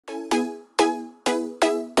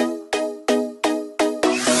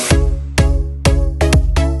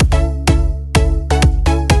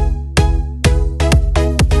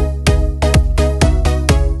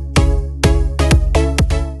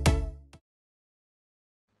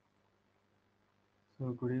So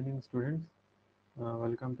good evening, students.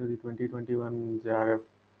 Welcome to the 2021 JRF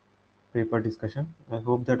paper discussion. I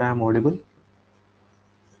hope that I am audible.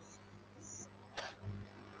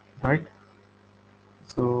 Right.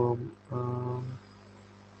 So, all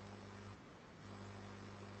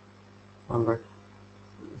right.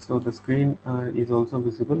 So the screen is also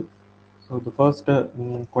visible. So the first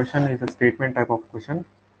question is a statement type of question,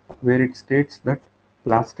 where it states that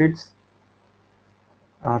plastids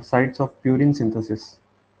are sites of purine synthesis,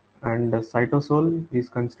 and the cytosol is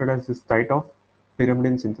considered as the site of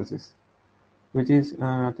pyrimidine synthesis, which is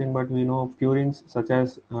nothing but we know purines such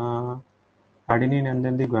as adenine and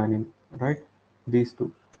then the guanine, right? These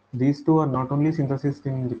two. These two are not only synthesized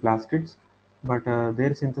in the plastids, but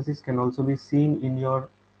their synthesis can also be seen in your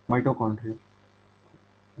mitochondria,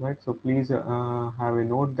 right? So please have a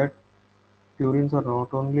note that purines are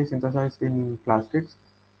not only synthesized in plastids,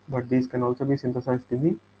 but these can also be synthesized in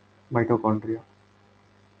the mitochondria.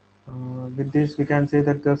 With this, we can say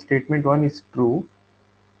that the statement one is true,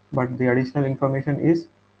 but the additional information is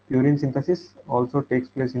purine synthesis also takes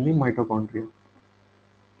place in the mitochondria.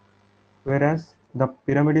 Whereas the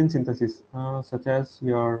pyrimidine synthesis, such as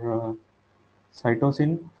your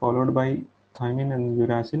cytosine followed by thymine and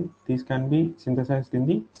uracil, these can be synthesized in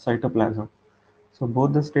the cytoplasm. So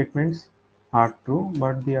both the statements are true,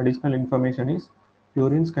 but the additional information is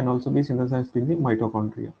purines can also be synthesized in the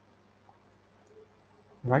mitochondria,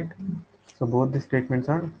 right? So both the statements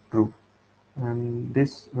are true, and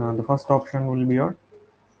this the first option will be your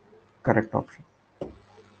correct option.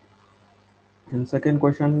 In second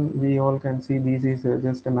question, we all can see this is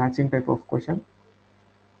just a matching type of question,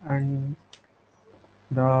 and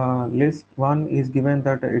the list 1 is given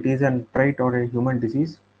that it is a trait or a human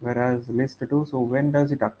disease, whereas list 2, so when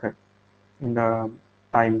does it occur in the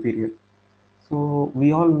time period? So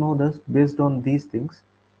we all know this based on these things.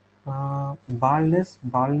 Baldness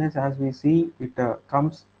as we see, it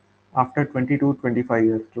comes after 20 to 25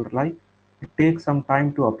 years, like it takes some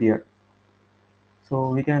time to appear.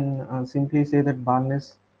 So we can simply say that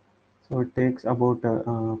baldness, so it takes about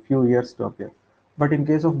a few years to appear. But in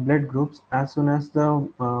case of blood groups, as soon as the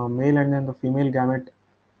male and then the female gamete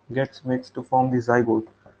gets mixed to form the zygote,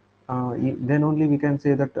 then only we can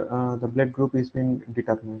say that the blood group is been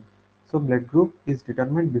determined. So blood group is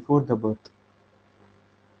determined before the birth.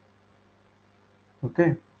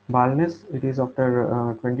 Okay, baldness it is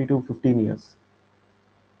after 20 to 15 years.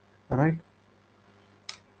 All right,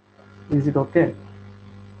 is it okay?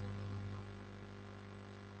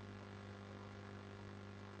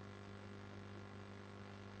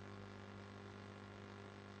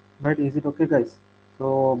 Right, is it okay, guys?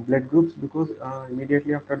 So blood groups, because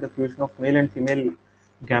immediately after the fusion of male and female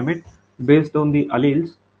gamete, based on the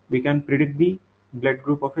alleles, we can predict the blood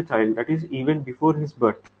group of a child. That is even before his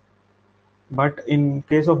birth. But in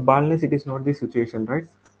case of baldness, it is not the situation, right?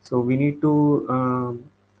 So we need to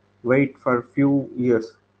wait for few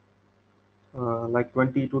years, like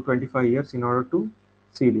 20 to 25 years, in order to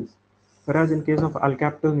see this. Whereas in case of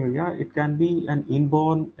alkaptonuria, it can be an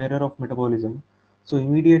inborn error of metabolism. So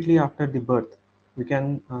immediately after the birth, we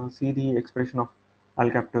can see the expression of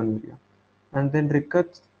alkaptonuria. And then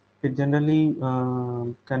rickets, it generally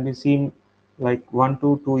can be seen like 1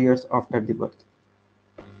 to 2 years after the birth,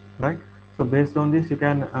 right? So based on this, you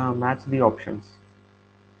can match the options.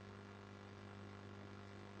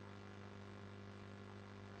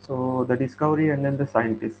 So the discovery and then the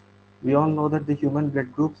scientists. We all know that the human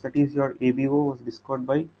blood groups, that is your ABO, was discovered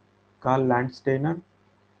by Carl Landsteiner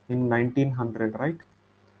in 1900, right?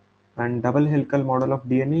 And double helical model of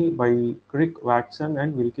DNA by Crick, Watson,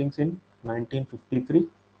 and Wilkins in 1953.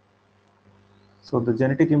 So the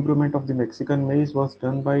genetic improvement of the Mexican maize was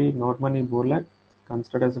done by Norman E. Borlaug,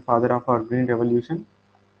 considered as the father of our green revolution.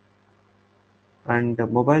 And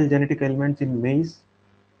mobile genetic elements in maize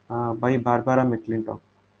by Barbara McClintock.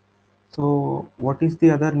 So what is the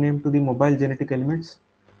other name to the mobile genetic elements?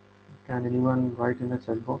 Can anyone write in the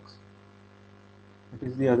chat box? What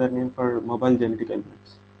is the other name for mobile genetic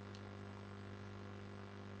elements?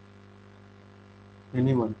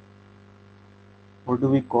 Anyone? What do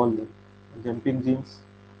we call them? Jumping genes?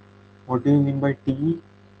 What do you mean by TE?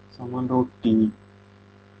 Someone wrote TE.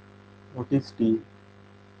 What is TE?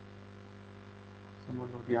 Someone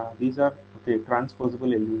wrote, yeah, these are okay,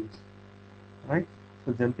 transposable elements, right?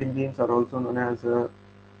 So jumping genes are also known as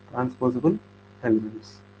transposable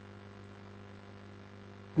elements.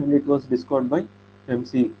 And it was discovered by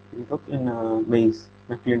MC McClintock in maize,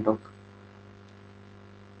 McClintock.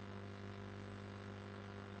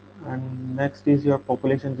 And next is your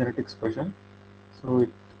population genetics question. So it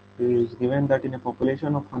is given that in a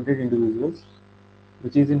population of 100 individuals,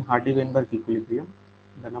 which is in Hardy-Weinberg equilibrium,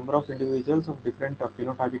 the number of individuals of different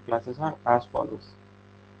phenotypic classes are as follows.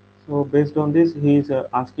 So based on this, he is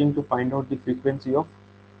asking to find out the frequency of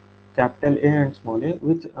capital A and small a,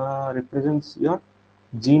 which represents your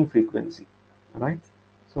gene frequency, right?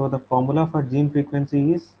 So the formula for gene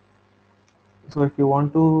frequency is, so if you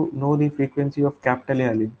want to know the frequency of capital A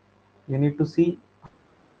allele, you need to see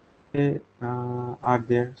are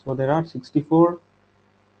there. So there are 64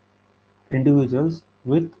 individuals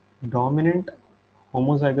with dominant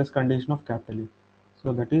homozygous condition of capital A.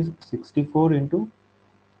 So that is 64 into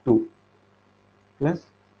 2 plus,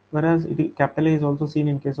 whereas capital A is also seen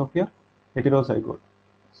in case of your heterozygote.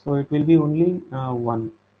 So it will be only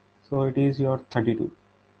 1. So it is your 32,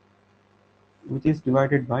 which is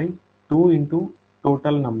divided by 2 into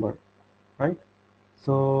total number, right?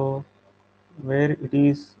 So where it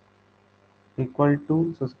is equal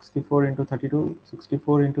to, so 64 into 32,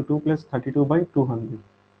 64 into 2 plus 32 by 200.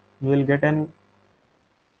 You will get an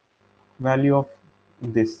value of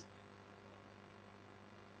this,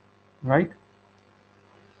 right?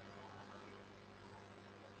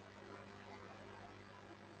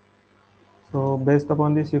 So based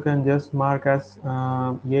upon this, you can just mark as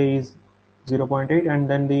A is 0.8, and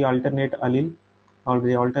then the alternate allele or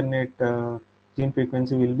the alternate gene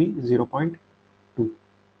frequency will be 0.2.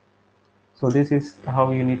 So this is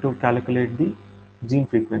how you need to calculate the gene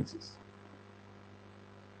frequencies.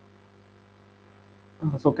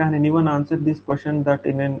 So can anyone answer this question that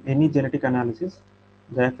in any genetic analysis,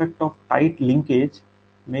 the effect of tight linkage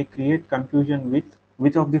may create confusion with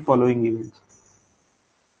which of the following events?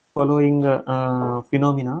 Following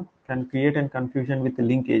phenomena can create a confusion with the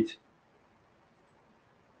linkage.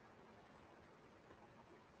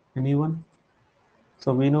 Anyone?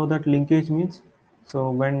 So we know that linkage means, so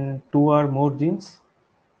when two or more genes,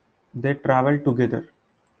 they travel together,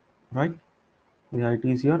 right? Yeah, it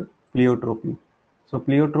is your pleiotropy. So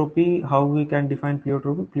pleiotropy, how we can define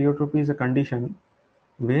pleiotropy? Pleiotropy is a condition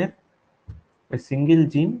where a single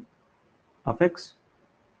gene affects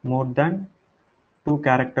more than two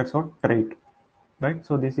characters or trait, right?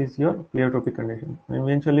 So this is your pleiotropy condition.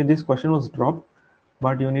 Eventually this question was dropped,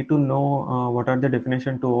 but you need to know what are the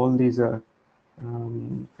definition to all these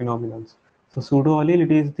phenomena. So pseudo allele,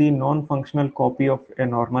 it is the non-functional copy of a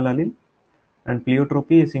normal allele, and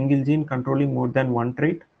pleiotropy, a single gene controlling more than one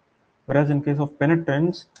trait, whereas in case of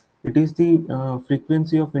penetrance, it is the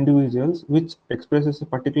frequency of individuals which expresses a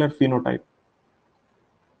particular phenotype,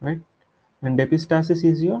 right? And epistasis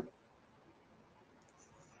is your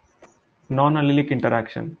non-allelic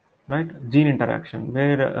interaction, right? Gene interaction,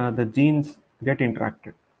 where the genes get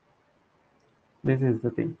interacted. This is the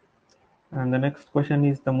thing. And the next question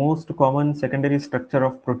is the most common secondary structure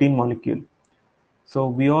of protein molecule. So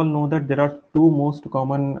we all know that there are two most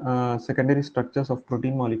common secondary structures of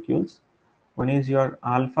protein molecules. One is your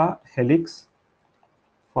alpha helix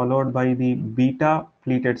followed by the beta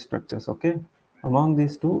pleated structures. Okay. Among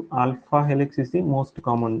these two, alpha helix is the most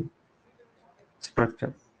common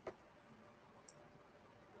structure.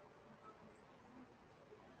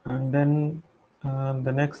 And then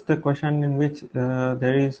the next question, in which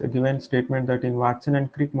there is a given statement that in Watson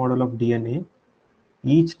and Crick model of DNA,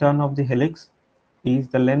 each turn of the helix is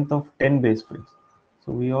the length of 10 base pairs.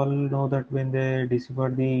 So we all know that when they decipher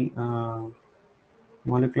the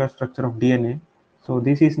molecular structure of DNA, so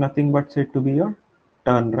this is nothing but said to be a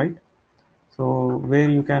turn, right? So where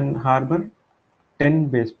you can harbor 10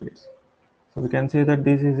 base pairs. So we can say that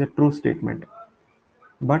this is a true statement.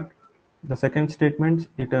 But the second statement,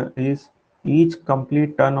 it is each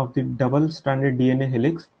complete turn of the double-stranded DNA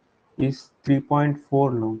helix is 3.4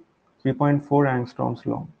 long, 3.4 angstroms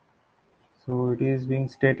long. So it is being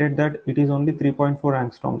stated that it is only 3.4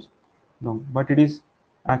 angstroms long, but it is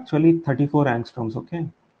actually 34 angstroms. Okay,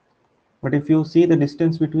 but if you see the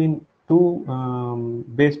distance between two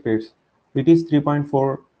base pairs, it is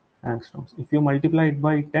 3.4 angstroms. If you multiply it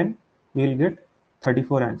by 10, you will get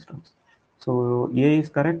 34 angstroms. So A is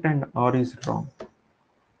correct and R is wrong.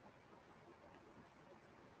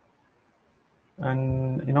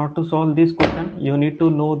 And in order to solve this question, you need to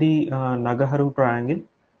know the Nagaharu triangle.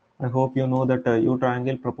 I hope you know that U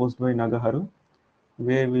triangle proposed by Nagaharu,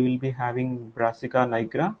 where we will be having Brassica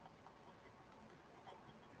nigra,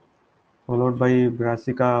 followed by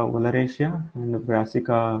Brassica oleracea and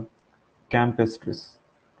Brassica campestris,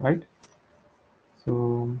 right?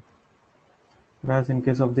 So, whereas in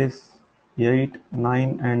case of this, 8,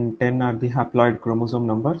 9, and 10 are the haploid chromosome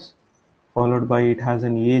numbers, followed by it has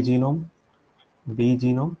an A genome, B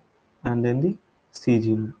genome, and then the C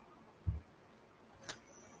genome.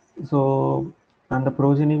 So, and the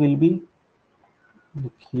progeny will be,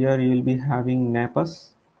 here you will be having Napus,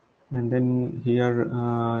 and then here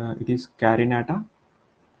it is carinata,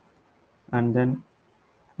 and then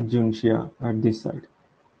Juntia at this side,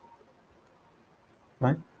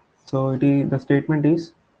 right? So the statement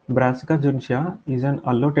is Brassica Juntia is an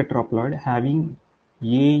allotetraploid having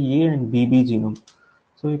A and BB genome.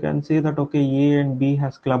 So you can say that okay, A and B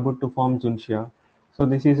has clubbed to form Juntia. So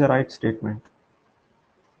this is a right statement.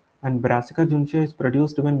 And Brassica Juntia is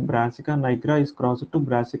produced when Brassica nigra is crossed to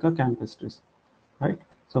Brassica campestris, right?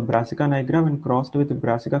 So Brassica nigra when crossed with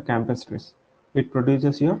Brassica campestris, it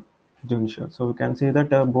produces your Juntia. So we can say that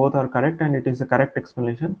both are correct and it is the correct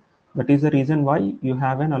explanation. That is the reason why you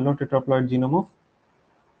have an allotetraploid genome of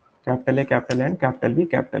capital A, capital A, and capital B,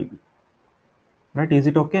 capital B. Right? Is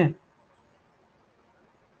it okay?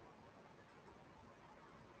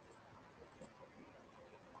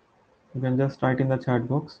 You can just write in the chat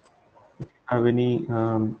box if you have any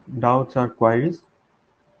doubts or queries,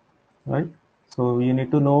 right? So you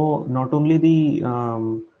need to know not only the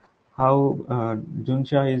how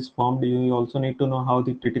Juntia is formed, you also need to know how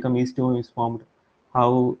the triticum oestium is formed,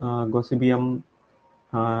 how Gossypium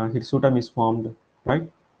hirsutum is formed, right?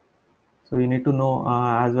 So you need to know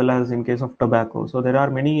as well as in case of tobacco. So there are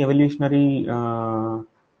many evolutionary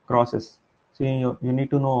crosses. So you need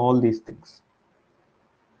to know all these things.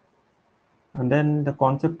 And then the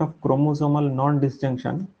concept of chromosomal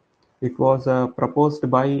non-disjunction, it was proposed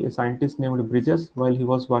by a scientist named Bridges while he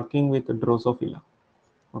was working with Drosophila.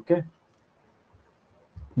 Okay,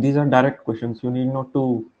 these are direct questions. You need not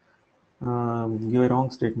to give a wrong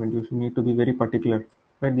statement. You should need to be very particular.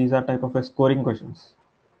 Right? These are type of a scoring questions.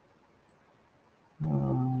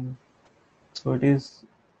 Um, so it is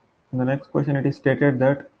in the next question. It is stated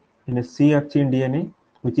that in a sea urchin DNA,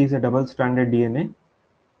 which is a double-stranded DNA,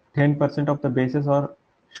 10% of the bases are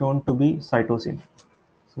shown to be cytosine.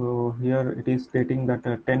 So here it is stating that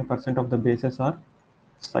 10% of the bases are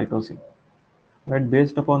cytosine. Right?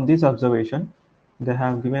 Based upon this observation, they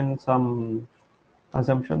have given some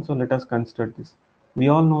assumptions. So let us consider this. We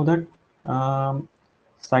all know that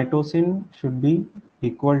cytosine should be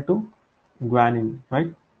equal to guanine,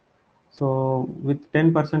 right? So with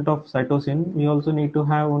 10% of cytosine, we also need to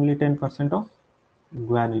have only 10% of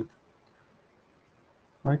guanine,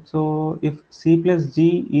 right? So if C plus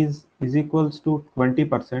G is equals to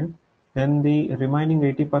 20%, then the remaining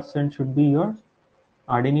 80% should be your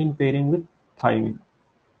adenine pairing with thymine.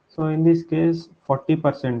 So in this case,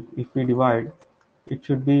 40% if we divide, it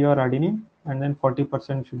should be your adenine and then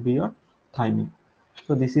 40% should be your thymine.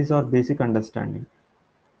 So this is our basic understanding.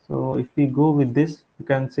 So if we go with this, you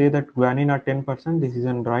can say that guanine are 10%, this is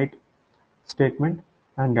a right statement,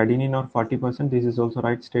 and adenine are 40%, this is also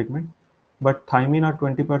right statement. But thymine are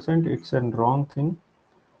 20%, it's a wrong thing.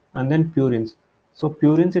 And then purines. So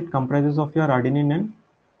purines, it comprises of your adenine and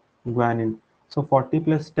guanine. So 40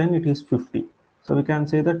 plus 10, it is 50. So we can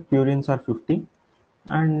say that purines are 50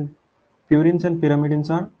 and purines and pyrimidines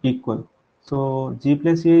are equal. So G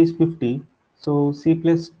plus A is 50. So C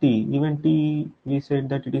plus T, even T we said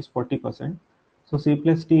that it is 40%. So C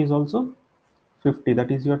plus T is also 50.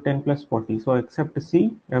 That is your 10 plus 40. So except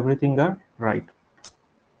C, everything are right.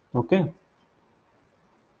 Okay.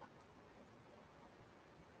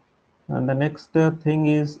 And the next thing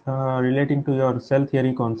is relating to your cell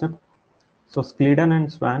theory concept. So Scleden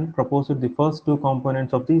and Swan proposed the first two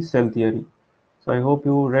components of the cell theory. So I hope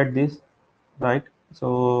you read this, right?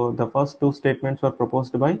 So the first two statements were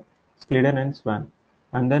proposed by Scleden and Swan.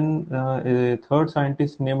 And then a third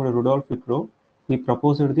scientist named Rudolf Virchow, he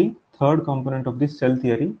proposed the third component of this cell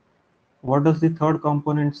theory. What does the third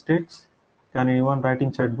component states? Can anyone write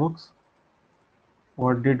in chat box?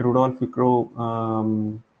 What did Rudolf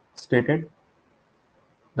Virchow stated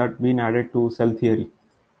that been added to cell theory?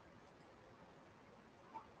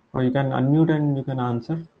 Or you can unmute and you can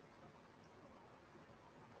answer.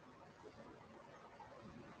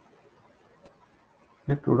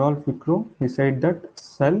 Like Rudolf Virchow, he said that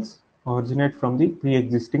cells originate from the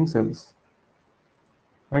pre-existing cells.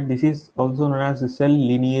 Right? This is also known as the cell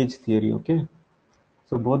lineage theory. Okay,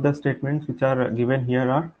 so both the statements which are given here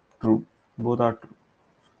are true. Both are true.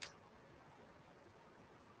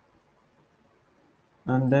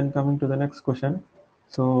 And then coming to the next question.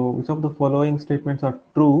 So which of the following statements are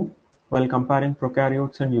true while comparing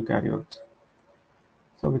prokaryotes and eukaryotes?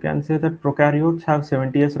 So we can say that prokaryotes have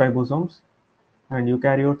 70S ribosomes and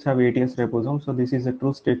eukaryotes have 80S ribosomes. So this is a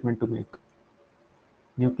true statement to make.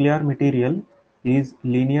 Nuclear material is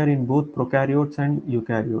linear in both prokaryotes and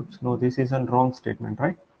eukaryotes. No, this is a wrong statement,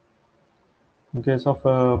 right? In case of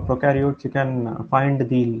prokaryotes, you can find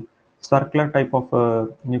the circular type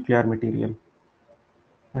of nuclear material.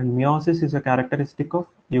 And meiosis is a characteristic of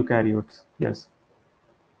eukaryotes. Yes.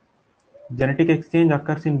 Genetic exchange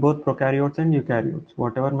occurs in both prokaryotes and eukaryotes.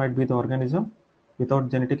 Whatever might be the organism, without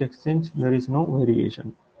genetic exchange, there is no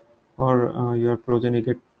variation or your progeny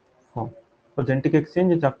get formed. So genetic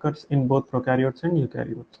exchange it occurs in both prokaryotes and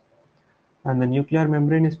eukaryotes. And the nuclear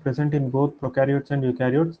membrane is present in both prokaryotes and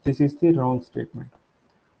eukaryotes. This is the wrong statement.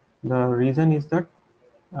 The reason is that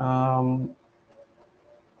um,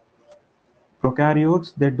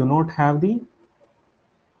 prokaryotes they do not have the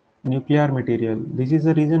nuclear material. This is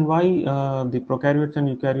the reason why the prokaryotes and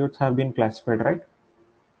eukaryotes have been classified, right?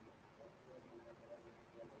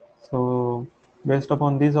 So based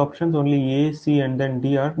upon these options, only A, C, and then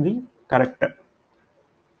D are the correct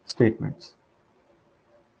statements.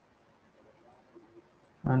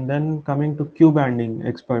 And then coming to Q banding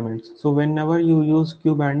experiments. So whenever you use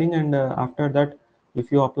Q banding and after that,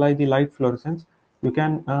 if you apply the light fluorescence, you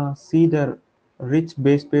can see the rich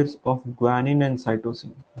base pairs of guanine and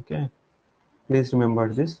cytosine. Okay, please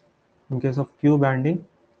remember this. In case of Q banding,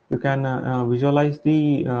 you can visualize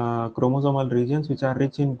the chromosomal regions which are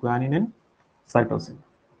rich in guanine and cytosine.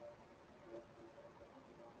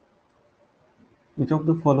 Which of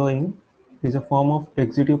the following is a form of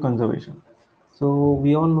exitive conservation? So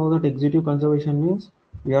we all know that exitive conservation means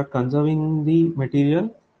we are conserving the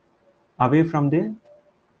material away from the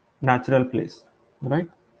natural place, right?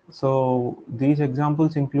 So these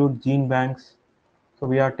examples include gene banks. So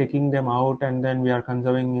we are taking them out and then we are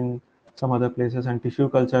conserving in some other places, and tissue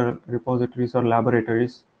culture repositories or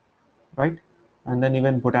laboratories, right? And then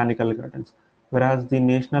even botanical gardens. Whereas the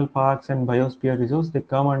national parks and biosphere reserves, they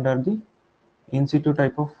come under the in situ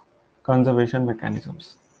type of conservation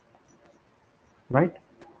mechanisms, right?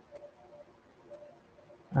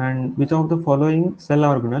 And which of the following cell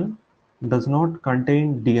organelle does not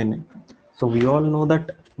contain DNA? So we all know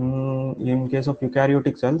that in case of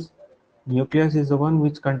eukaryotic cells, nucleus is the one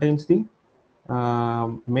which contains the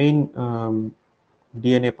main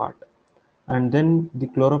DNA part, and then the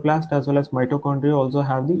chloroplast as well as mitochondria also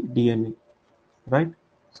have the DNA, right?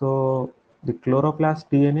 So the chloroplast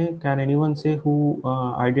DNA, can anyone say who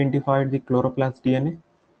identified the chloroplast DNA?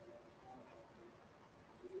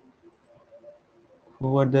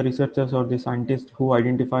 Who were the researchers or the scientists who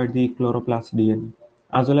identified the chloroplast DNA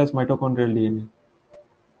as well as mitochondrial DNA?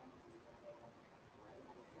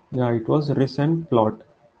 Yeah, it was Riss and Plot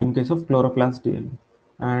in case of chloroplast DNA.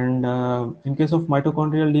 And in case of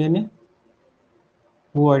mitochondrial DNA,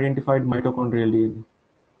 who identified mitochondrial DNA?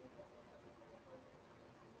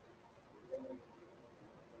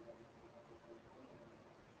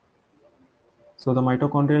 So the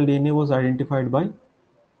mitochondrial DNA was identified by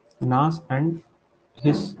Nas and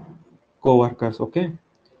his co-workers. Okay.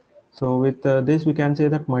 So with this, we can say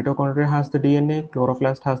that mitochondria has the DNA,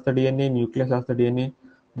 chloroplast has the DNA, nucleus has the DNA.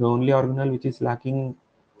 The only organelle which is lacking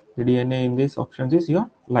the DNA in these options is your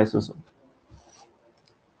lysosome.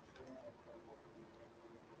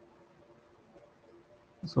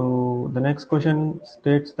 So the next question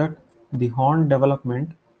states that the horn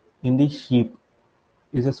development in the sheep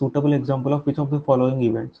is a suitable example of which of the following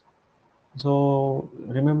events. So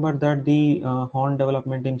remember that the horn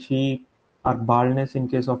development in sheep or baldness in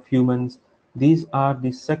case of humans, these are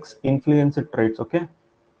the sex influenced traits. Okay,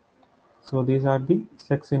 so these are the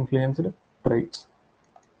sex influenced traits.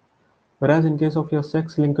 Whereas in case of your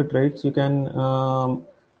sex linked traits, you can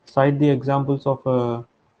cite the examples of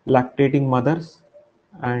lactating mothers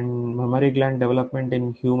and mammary gland development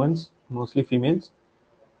in humans, mostly females,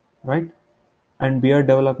 right? And beard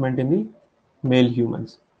development in the male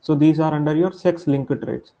humans. So these are under your sex linked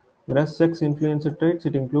traits. Whereas sex influenced traits,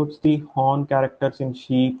 it includes the horn characters in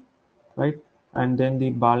sheep, right? And then the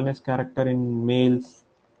baldness character in males,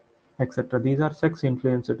 etc. These are sex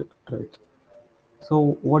influenced traits.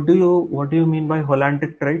 So what do you mean by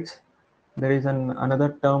holantric traits? There is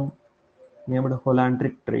another term named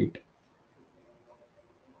holantric trait,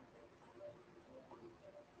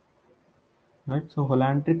 right? So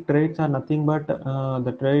holantric traits are nothing but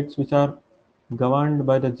the traits which are governed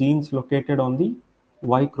by the genes located on the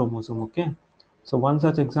Y chromosome. Okay. So one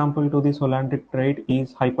such example to this holantric trait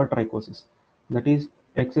is hypertrichosis, that is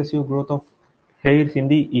excessive growth of hairs in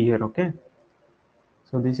the ear. Okay.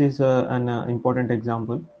 So this is an important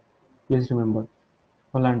example. Please remember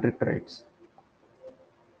holantric traits.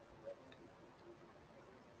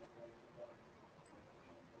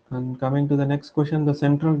 And coming to the next question, the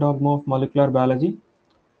central dogma of molecular biology.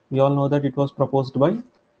 We all know that it was proposed by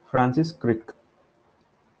Francis Crick.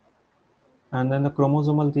 And then the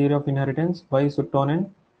chromosomal theory of inheritance by Sutton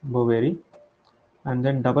and Boveri. And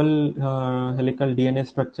then double helical DNA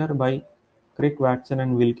structure by Crick, Watson,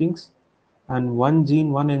 and Wilkins. And one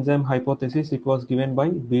gene, one enzyme hypothesis, it was given by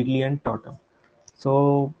Beadley and Totem.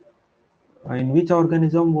 So In which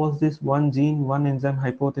organism was this one gene, one enzyme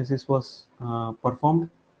hypothesis was performed?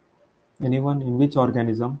 Anyone? In which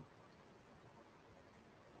organism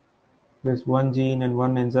this one gene and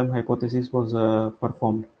one enzyme hypothesis was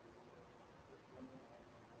performed?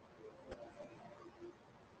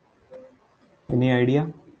 Any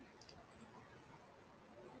idea?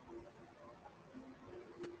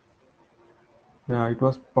 Yeah, it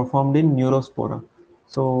was performed in neurospora.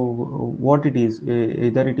 So what it is?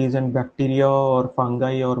 Either it is in bacteria or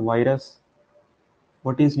fungi or virus.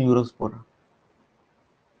 What is neurospora?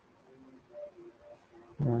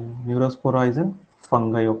 Neurospora is in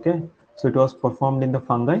fungi. Okay, so it was performed in the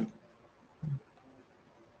fungi.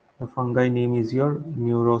 The fungi name is your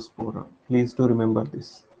neurospora. Please do remember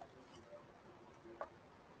this.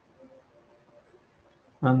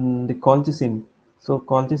 And the colchicine. So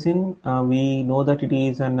colchicine, we know that it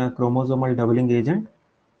is an chromosomal doubling agent.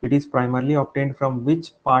 It is primarily obtained from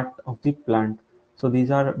which part of the plant? So these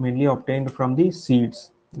are mainly obtained from the seeds,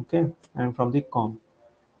 okay, and from the corn.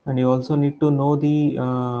 And you also need to know the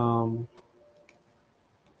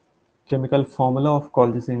chemical formula of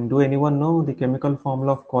colchicine. Do anyone know the chemical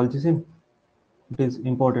formula of colchicine? It is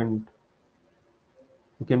important.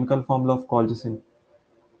 The chemical formula of colchicine.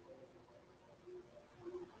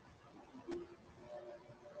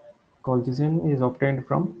 Colchicine is obtained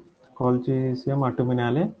from Colchicum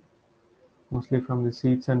autumnale, mostly from the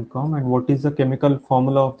seeds and corn. And what is the chemical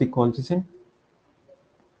formula of the colchicine?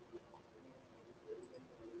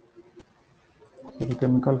 So the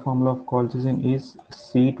chemical formula of colchicine is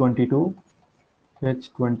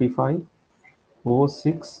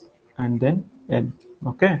C22H25O6 and then N.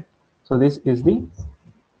 Okay, so this is the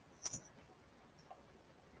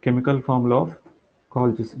chemical formula of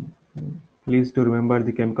colchicine. Please to remember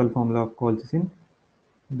the chemical formula of colchicine.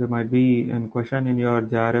 There might be a question in your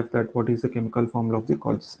JRF that what is the chemical formula of the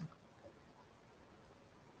colchicine.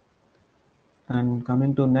 And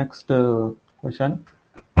coming to next question.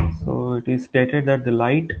 So it is stated that the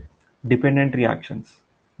light dependent reactions,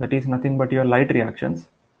 that is nothing but your light reactions,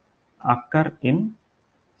 occur in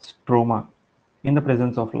stroma in the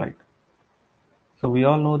presence of light. So we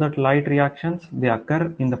all know that light reactions, they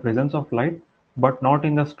occur in the presence of light but not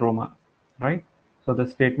in the stroma, right? So the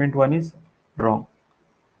statement 1 is wrong.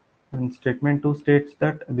 And statement 2 states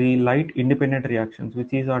that the light independent reactions,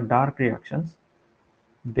 which is our dark reactions,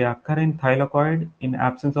 they occur in thylakoid in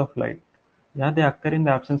absence of light. Yeah, they occur in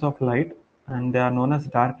the absence of light and they are known as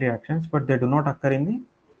dark reactions, but they do not occur in the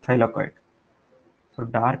thylakoid. So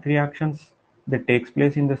dark reactions that takes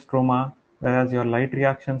place in the stroma, whereas your light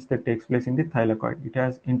reactions that takes place in the thylakoid. It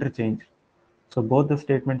has interchanged. So both the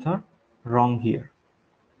statements are wrong here,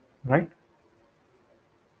 right?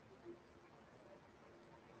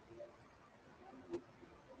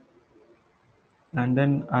 And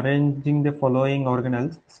then arranging the following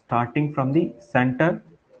organelles starting from the center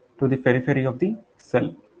to the periphery of the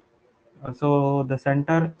cell. So the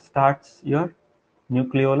center starts your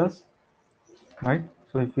nucleolus, right?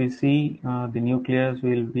 So if we see the nucleus,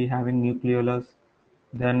 we'll be having nucleolus,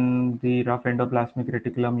 then the rough endoplasmic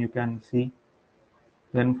reticulum you can see,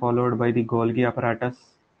 then followed by the Golgi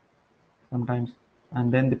apparatus sometimes,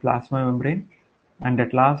 and then the plasma membrane, and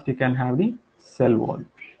at last you can have the cell wall,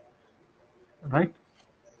 right?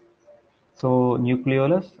 So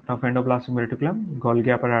nucleolus, rough endoplasmic reticulum,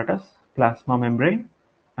 Golgi apparatus, plasma membrane,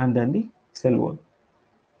 and then the cell wall,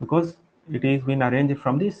 because it is been arranged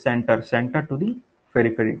from the center to the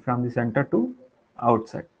periphery, from the center to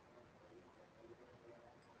outside.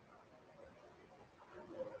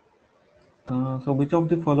 So which of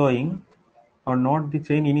the following are not the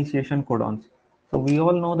chain initiation codons? So we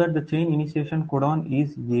all know that the chain initiation codon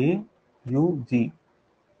is AUG,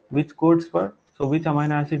 which codes for, so which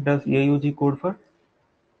amino acid does AUG code for?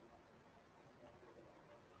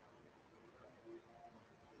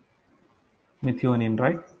 Methionine,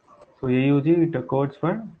 right? So AUG, it codes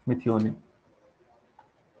for methionine.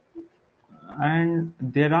 And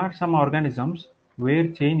there are some organisms where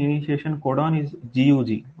chain initiation codon is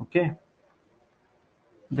GUG, okay?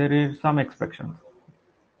 There is some exceptions.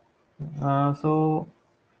 So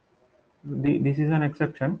this is an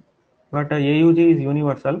exception, but AUG is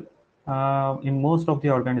universal in most of the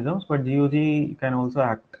organisms, but GUG can also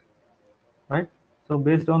act, right? So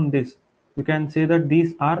based on this, you can say that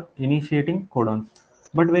these are initiating codons.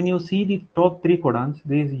 But when you see the top three codons,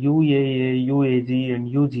 these UAA, UAG, and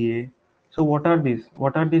UGA, so what are these?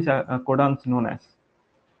 What are these codons known as?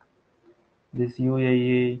 This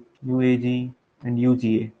UAA, UAG, and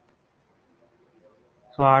UGA.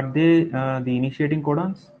 So are they the initiating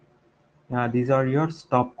codons? Yeah, these are your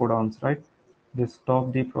stop codons, right? They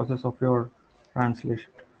stop the process of your translation.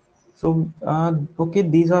 So, okay,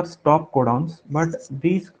 these are stop codons, but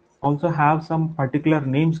these also have some particular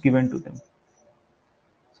names given to them.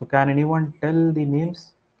 So, can anyone tell the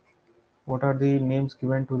names? What are the names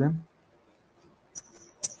given to them?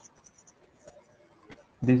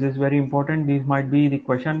 This is very important. These might be the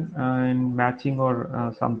question in matching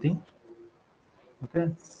or something.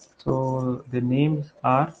 Okay, so the names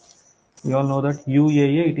are, we all know that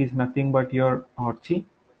UAA, it is nothing but your orchi,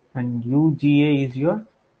 and UGA is your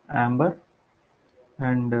amber,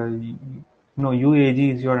 and no,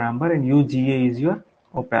 UAG is your amber, and UGA is your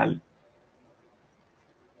opal,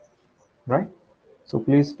 right? So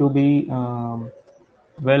please to be well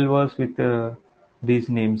versed with these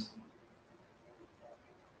names.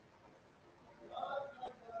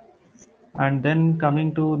 And then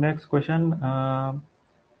coming to next question,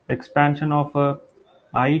 expansion of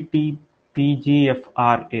ITPGFRA.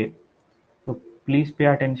 So please pay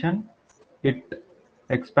attention. It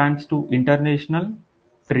expands to International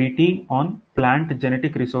Treaty on Plant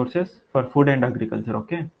Genetic Resources for Food and Agriculture.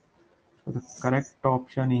 Okay. So the correct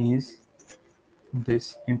option is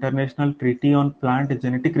this International Treaty on Plant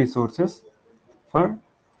Genetic Resources for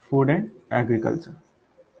Food and Agriculture.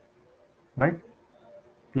 Right.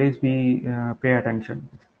 Please be pay attention.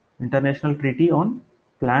 International Treaty on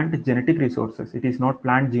Plant Genetic Resources. It is not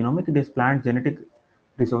plant genomic, it is plant genetic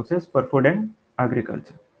resources for food and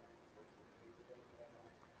agriculture.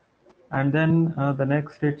 And then the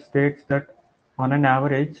next it states that on an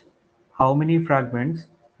average, how many fragments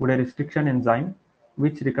would a restriction enzyme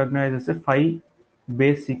which recognizes a 5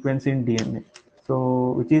 base sequence in DNA?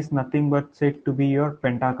 So which is nothing but said to be your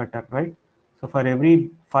pentacutter, right? So for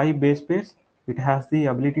every 5 base pairs, it has the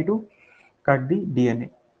ability to cut the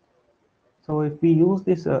DNA. So if we use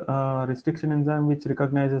this restriction enzyme which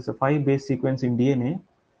recognizes a 5 base sequence in DNA,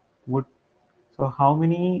 would so how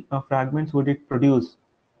many fragments would it produce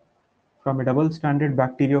from a double-stranded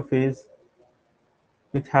bacteriophage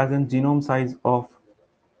which has a genome size of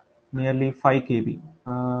nearly 5 kb?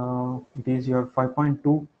 It is your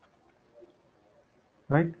 5.2,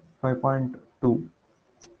 right? 5.2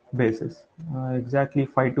 bases, exactly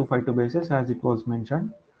 5 bases as it was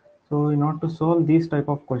mentioned. So in order to solve these type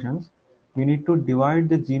of questions, we need to divide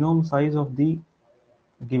the genome size of the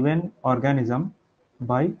given organism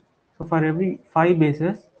by, so for every 5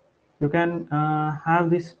 bases you can have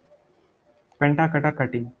this pentacutter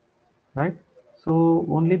cutting, right? So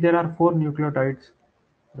only there are 4 nucleotides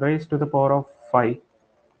raised to the power of 5.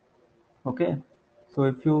 Okay, so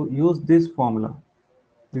if you use this formula,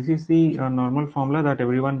 this is the normal formula that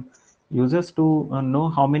everyone uses to know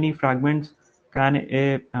how many fragments can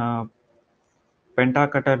a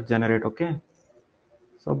pentacutter generate. Okay,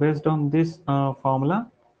 so based on this formula,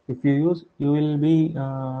 if you use, you will be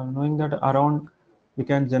knowing that around we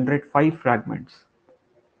can generate 5 fragments.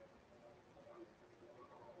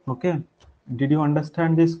 Okay, did you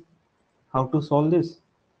understand this? How to solve this?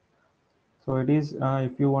 So it is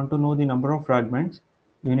if you want to know the number of fragments,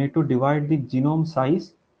 you need to divide the genome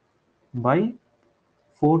size by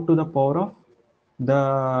 4 to the power of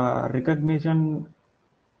the recognition.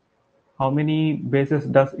 How many bases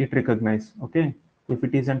does it recognize? Okay, if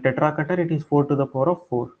it is an tetracutter, it is 4 to the power of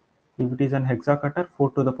 4. If it is an hexacutter,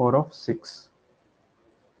 4 to the power of 6.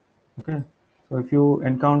 Okay, so if you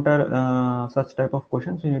encounter such type of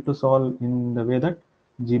questions, you need to solve in the way that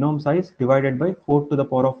genome size divided by 4 to the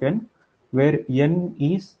power of n, where n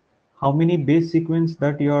is how many base sequence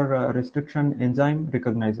that your restriction enzyme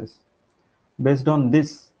recognizes. Based on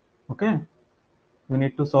this, okay, you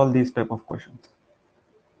need to solve these type of questions.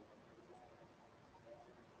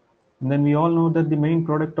 And then we all know that the main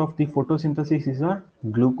product of the photosynthesis is our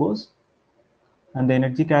glucose, and the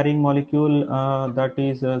energy carrying molecule that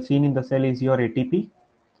is seen in the cell is your ATP.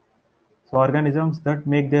 So organisms that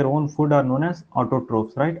make their own food are known as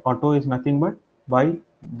autotrophs, right? Auto is nothing but by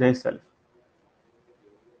their self.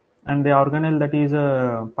 And the organelle that is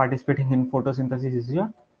participating in photosynthesis is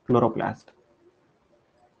your chloroplast.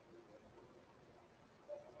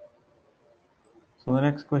 So the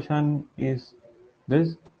next question is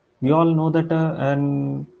this. We all know that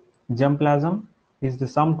an germplasm is the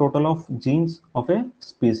sum total of genes of a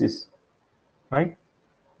species, right?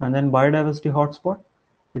 And then biodiversity hotspot,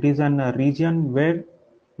 it is an region where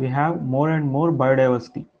we have more and more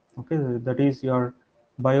biodiversity. Okay, that is your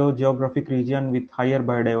biogeographic region with higher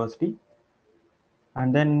biodiversity.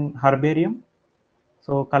 And then herbarium,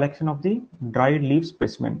 so collection of the dried leaf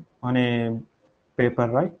specimen on a paper,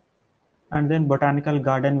 right? And then botanical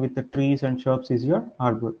garden with the trees and shrubs is your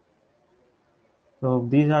arbor. So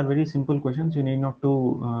these are very simple questions. You need not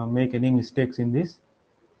to make any mistakes in this.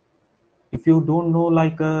 if you don't know,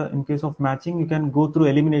 like in case of matching, you can go through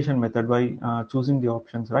elimination method by choosing the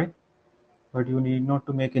options, right? But you need not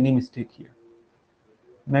to make any mistake here.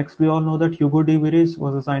 Next, we all know that Hugo de Vries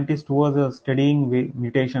was a scientist who was studying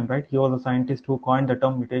mutation, right? He was a scientist who coined the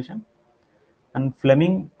term mutation, and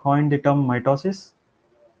Fleming coined the term mitosis,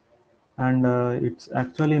 and it's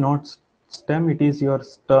actually not stem, it is your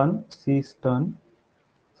Stern, C. Stern.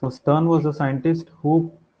 So Stern was a scientist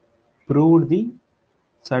who proved the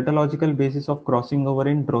cytological basis of crossing over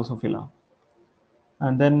in Drosophila.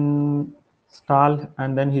 And then Stahl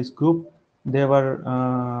and then his group, they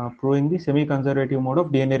were proving the semi-conservative mode of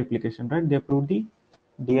DNA replication, right? They proved the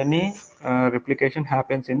DNA replication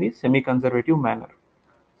happens in the semi-conservative manner.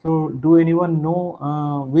 So do anyone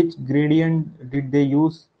know which gradient did they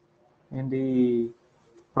use in the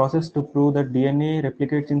process to prove that DNA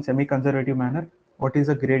replicates in semi-conservative manner? What is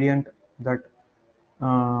the gradient that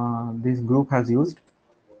this group has used?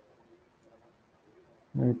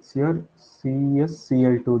 It's here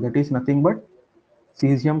CsCl2, that is nothing but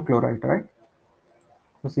cesium chloride, right?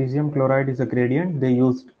 So cesium chloride is a gradient they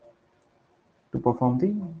used to perform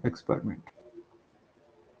the experiment.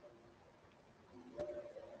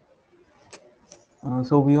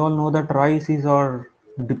 So we all know that rice is our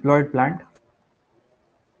diploid plant,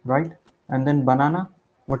 right? And then banana,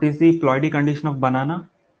 what is the ploidy condition of banana?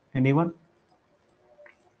 Anyone?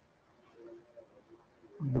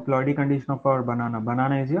 The ploidy condition of our banana.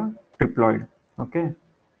 Banana is your triploid, okay?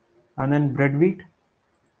 And then bread wheat.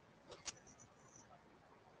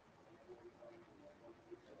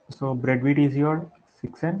 So bread wheat is your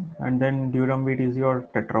 6N, and then durum wheat is your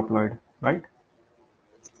tetraploid, right?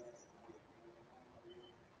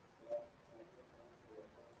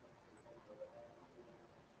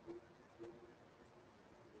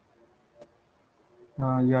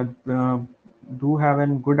 Yeah, do have a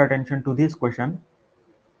good attention to this question.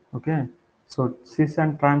 Okay, so cis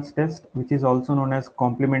and trans test, which is also known as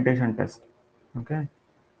complementation test. Okay,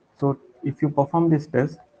 so if you perform this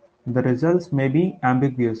test, the results may be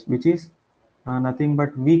ambiguous, which is nothing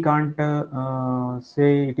but we can't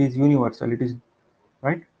say it is universal. It is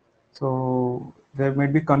right. So there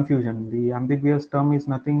might be confusion. The ambiguous term is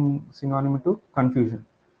nothing synonym to confusion.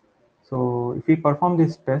 So if we perform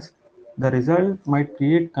this test, the result might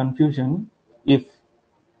create confusion if,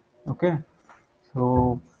 okay,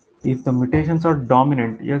 so if the mutations are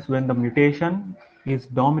dominant, yes, when the mutation is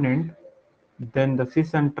dominant, then the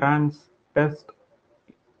cis and trans test,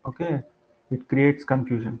 okay, it creates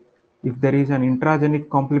confusion. If there is an intragenic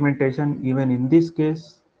complementation, even in this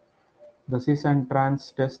case, the cis and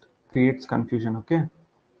trans test creates confusion, okay.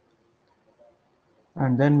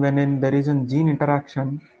 And then there is a gene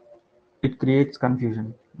interaction, it creates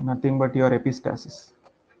confusion, nothing but your epistasis.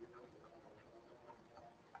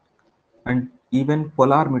 And even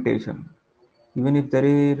polar mutation, even if there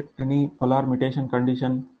is any polar mutation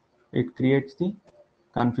condition, it creates the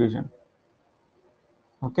confusion,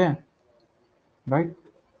 okay, right?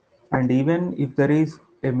 And even if there is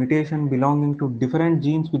a mutation belonging to different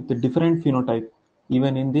genes with the different phenotype,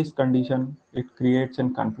 even in this condition it creates a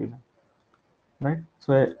confusion, right?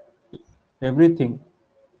 So everything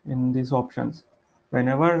in these options,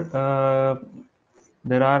 whenever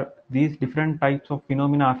there are these different types of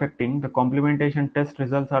phenomena affecting, the complementation test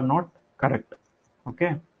results are not correct,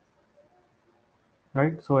 okay,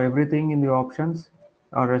 right? So everything in the options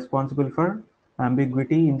are responsible for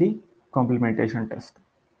ambiguity in the complementation test.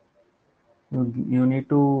 You need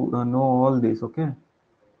to know all this, okay?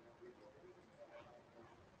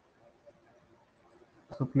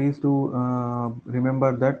 So please do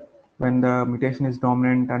remember that when the mutation is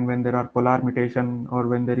dominant and when there are polar mutation or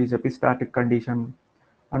when there is epistatic condition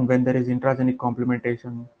and when there is intragenic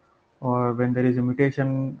complementation or when there is a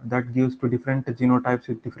mutation that gives to different genotypes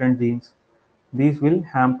with different genes, these will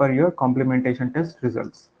hamper your complementation test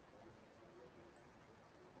results.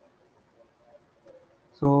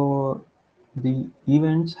 So the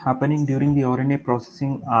events happening during the RNA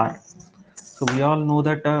processing are, so we all know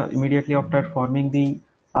that immediately after forming the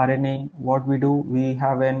RNA, what we do, we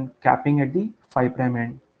have an capping at the 5'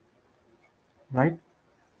 end, right?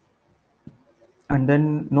 And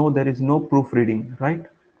then no, there is no proofreading, right?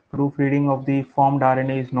 Proofreading of the formed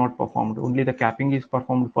RNA is not performed. Only the capping is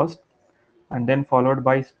performed first, and then followed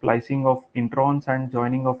by splicing of introns and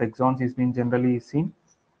joining of exons is being generally seen,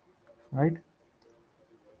 right?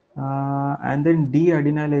 And then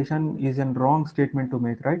deadenylation is a wrong statement to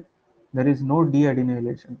make, right? There is no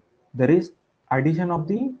deadenylation. There is addition of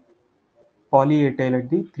the poly A tail at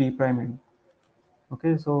the 3' end.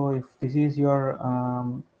 Okay, so if this is your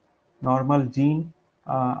normal gene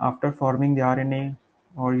after forming the RNA,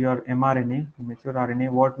 or your mRNA, mature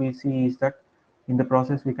RNA, what we see is that in the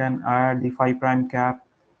process we can add the 5' cap,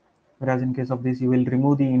 whereas in case of this you will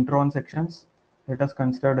remove the intron sections. Let us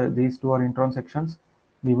consider these two are intron sections.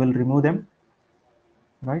 We will remove them,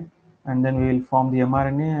 right? And then we will form the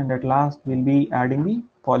mRNA, and at last we'll be adding the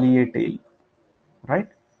poly A tail, right?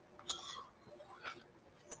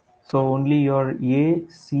 So only your A,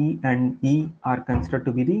 C, and E are considered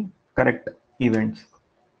to be the correct events.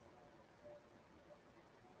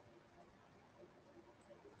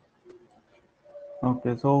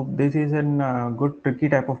 Okay, so this is a good tricky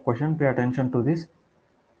type of question. Pay attention to this.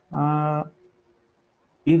 Uh,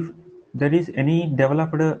 if there is any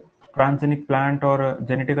developed transgenic plant or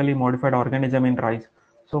genetically modified organism in rice,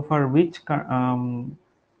 so for which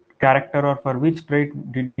character or for which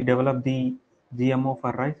trait did we develop the GMO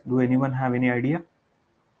for rice? Do anyone have any idea?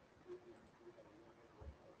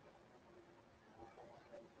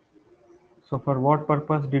 So for what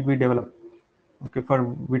purpose did we develop? Okay,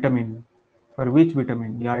 for vitamin. For which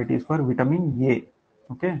vitamin? Yeah, it is for vitamin A.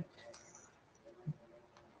 Okay,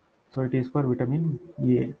 so it is for vitamin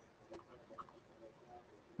A.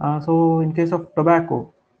 So in case of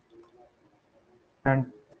tobacco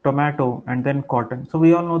and tomato and then cotton. So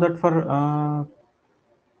we all know that for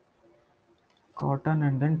cotton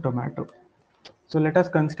and then tomato. So let us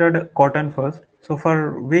consider cotton first. So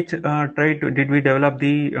for which trait did we develop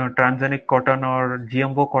the transgenic cotton or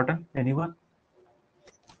GMO cotton? Anyone?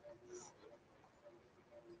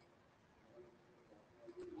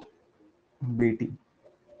 BT.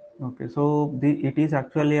 Okay, so it is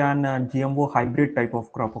actually an GMO hybrid type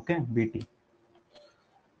of crop. Okay, BT.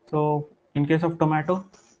 So in case of tomato,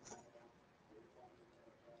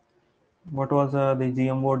 what was the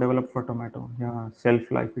GMO developed for tomato? Yeah, self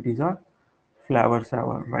life. It is a flower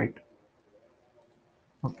saver, right?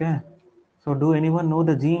 Okay. So do anyone know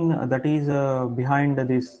the gene that is behind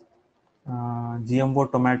this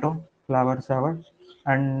GMO tomato flower saver,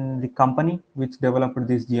 and the company which developed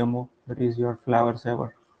this GMO that is your flower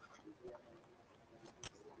saver?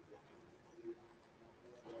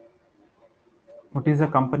 What is the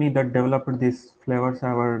company that developed this flower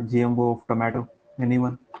saver GMO of tomato?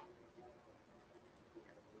 Anyone?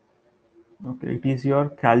 Okay, it is your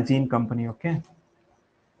Calgene company. Okay,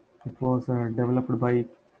 it was developed by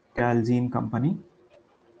Calgene company.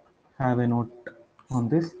 Have a note on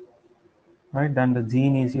this, right? Then the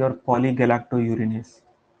gene is your polygalactourinase.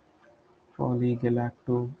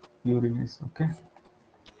 Polygalactourinase. Okay.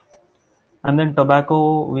 And then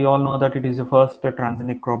tobacco, we all know that it is the first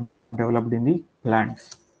transgenic crop developed in the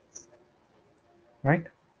plants, right?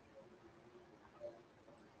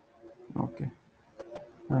 Okay.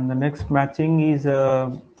 And the next matching is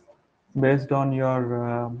based on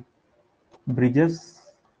your bridges.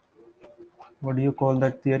 What do you call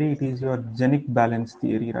that theory? It is your genic balance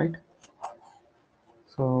theory, right?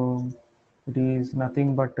 So it is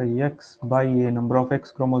nothing but X by a number of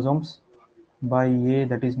X chromosomes by A,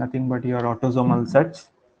 that is nothing but your autosomal sets.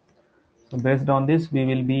 So based on this, we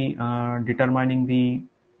will be determining the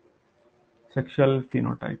sexual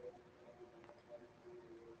phenotype.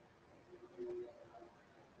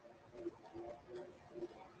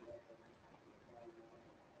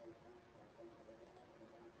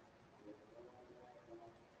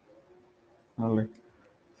 All right.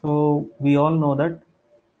 So we all know that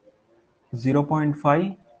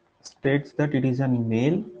 0.5 states that it is a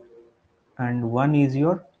male and 1 is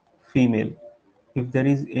your female. If there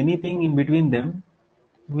is anything in between them,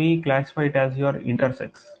 we classify it as your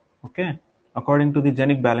intersex. Okay, according to the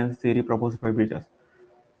genic balance theory proposed by Bridges.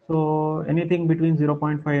 So anything between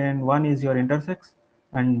 0.5 and 1 is your intersex,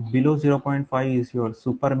 and below 0.5 is your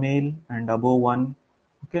super male, and above 1.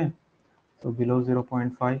 Okay, so below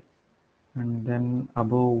 0.5 and then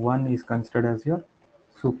above 1 is considered as your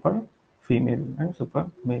super female and super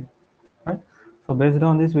male, right? So based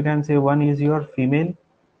on this we can say 1 is your female,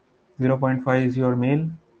 0.5 is your male,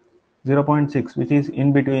 0.6 which is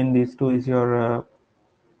in between these two is your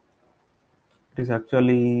it is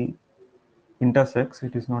actually intersex.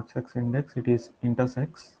 It is not sex index, it is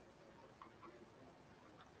intersex.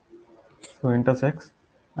 So intersex,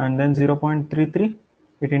 and then 0.33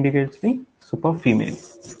 it indicates the super female.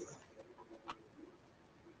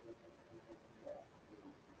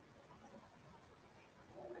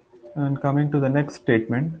 And coming to the next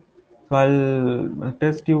statement, so I'll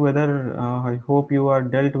test you whether I hope you are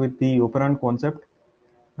dealt with the operand concept,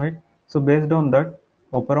 right? So based on that,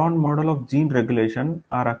 operand model of gene regulation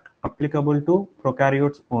are applicable to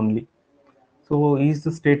prokaryotes only. So is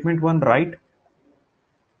the statement one right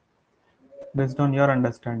based on your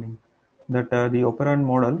understanding that the operand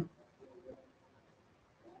model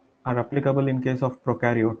are applicable in case of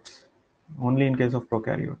prokaryotes, only in case of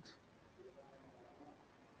prokaryotes.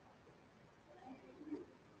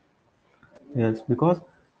 Yes, because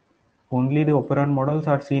only the operand models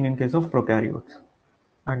are seen in case of prokaryotes.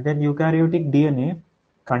 And then eukaryotic DNA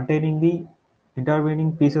containing the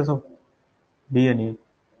intervening pieces of DNA.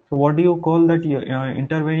 So what do you call that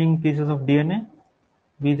intervening pieces of DNA?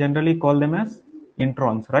 We generally call them as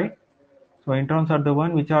introns, right? So introns are the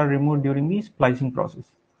one which are removed during the splicing process.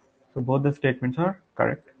 So both the statements are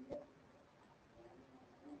correct.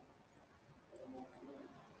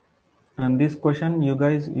 And this question, you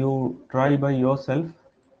guys, you try by yourself.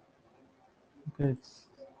 Okay, it's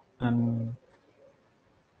an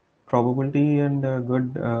probability and a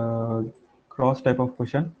good cross type of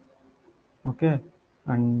question. Okay,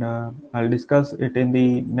 and I'll discuss it in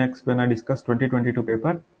the next when I discuss 2022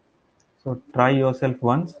 paper. So try yourself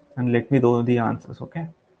once and let me know the answers. Okay.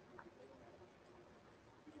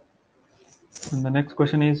 And the next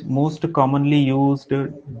question is most commonly used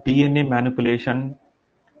DNA manipulation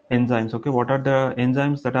enzymes. Okay, what are the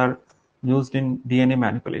enzymes that are used in DNA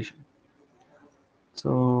manipulation?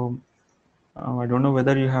 So I don't know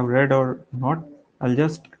whether you have read or not. I'll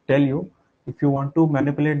just tell you, if you want to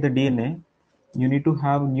manipulate the DNA, you need to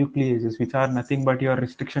have nucleases, which are nothing but your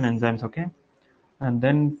restriction enzymes, okay? And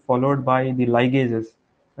then followed by the ligases,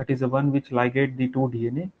 that is the one which ligate the two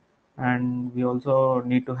DNA. And we also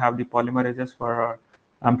need to have the polymerases for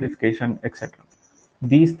amplification, etc.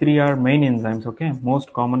 These three are main enzymes, okay?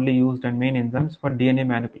 Most commonly used and main enzymes for DNA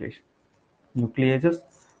manipulation: nucleases,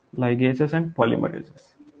 ligases, and polymerases.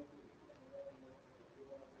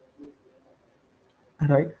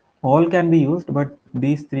 Right, all can be used, but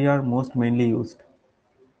these three are most mainly used.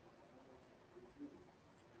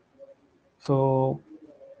 So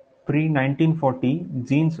pre 1940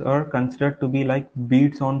 genes are considered to be like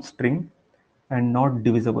beads on string and not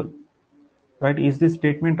divisible, right? Is this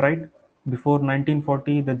statement right? Before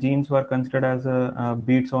 1940 the genes were considered as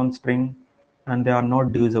beads on string and they are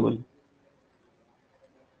not divisible.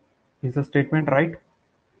 Is the statement right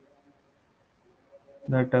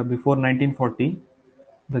that before 1940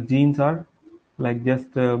 the genes are like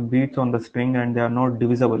just beads on the string and they are not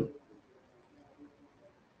divisible?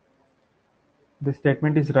 This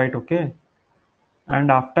statement is right, okay? And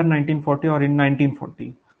after 1940 or in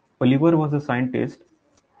 1940, Oliver was a scientist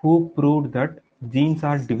who proved that genes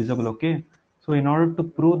are divisible. Okay, so in order to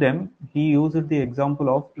prove them, he used the example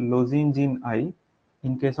of losing gene I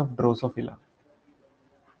in case of Drosophila.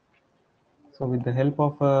 So with the help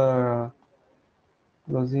of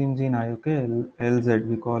losing gene I, okay, LZ,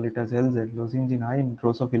 we call it as LZ, losing gene I in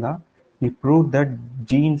Drosophila, he proved that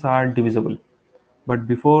genes are divisible. But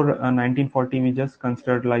before 1940, we just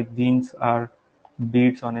considered like genes are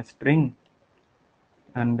beads on a string,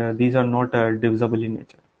 and these are not divisible in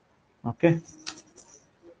nature. Okay.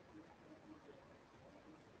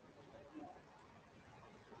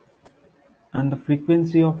 And the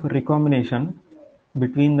frequency of recombination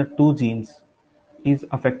between the two genes is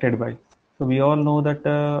affected by, so we all know that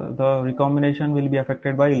the recombination will be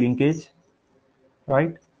affected by linkage,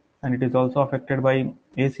 right? And it is also affected by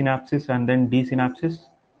a synapsis and then d synapsis,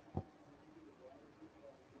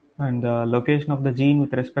 and the location of the gene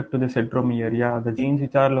with respect to the centromere. Yeah, the genes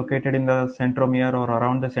which are located in the centromere or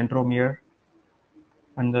around the centromere,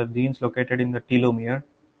 and the genes located in the telomere,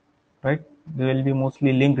 right? They will be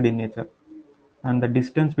mostly linked in nature. And the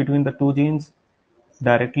distance between the two genes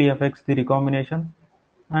directly affects the recombination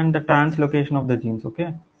and the translocation of the genes,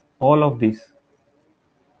 okay? All of these.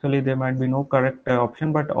 Actually, there might be no correct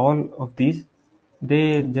option, but all of these,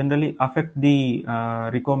 they generally affect the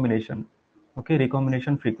recombination, okay?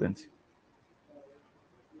 Recombination frequency.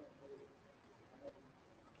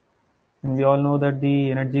 And we all know that the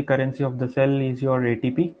energy currency of the cell is your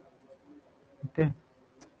ATP, okay?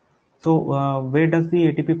 So, where does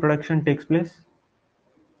the ATP production takes place?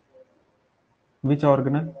 Which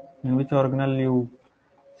organelle? In which organelle you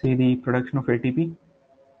see the production of ATP?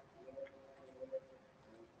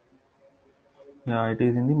 Yeah, it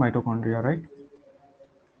is in the mitochondria, right?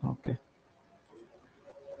 Okay.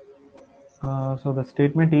 So the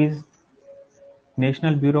statement is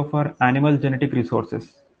National Bureau for Animal Genetic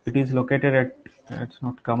Resources. It is located at, it's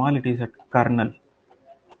not Kamal, it is at Karnal.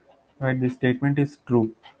 Right, this statement is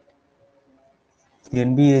true.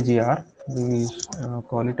 NBAGR, we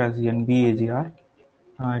call it as NBAGR.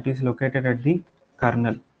 It is located at the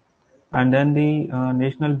Karnal. And then the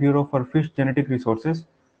National Bureau for Fish Genetic Resources,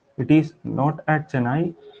 it is not at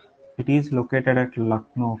Chennai, it is located at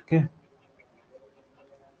Lucknow. Okay,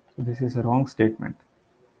 so this is a wrong statement.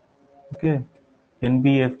 Okay,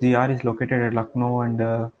 NBFGR is located at Lucknow,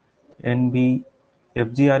 and NB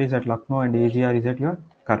FGR is at Lucknow and AGR is at your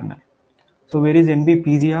kernel. So where is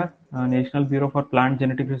NBPGR, National Bureau for Plant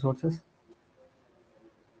Genetic Resources?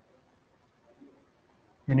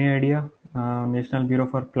 Any idea? National Bureau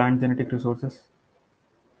for Plant Genetic Resources.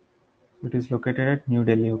 It is located at New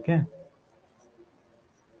Delhi. Okay.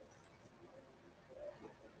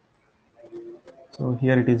 So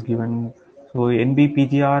here it is given. So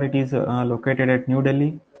NBPGR, it is located at New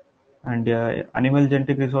Delhi, and Animal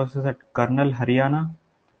Genetic Resources at Karnal, Haryana,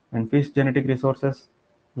 and Fish Genetic Resources,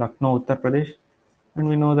 Lucknow, Uttar Pradesh. And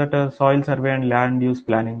we know that Soil Survey and Land Use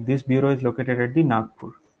Planning, this bureau is located at the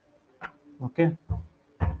Nagpur. Okay.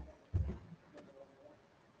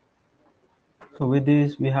 So with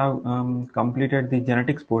this, we have completed the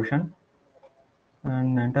genetics portion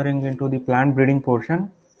and entering into the plant breeding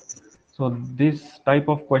portion. So this type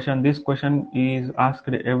of question, this question is asked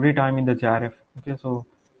every time in the JRF. Okay, so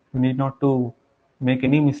you need not to make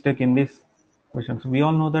any mistake in this question. So we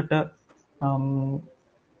all know that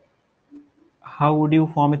how would you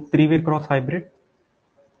form a three-way cross hybrid?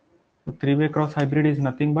 So three-way cross hybrid is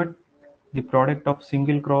nothing but the product of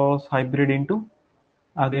single cross hybrid into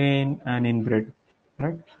again an inbred,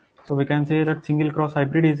 right? So we can say that single cross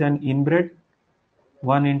hybrid is an inbred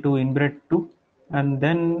 1 into inbred 2, and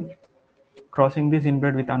then crossing this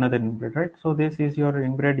inbred with another inbred, right? So this is your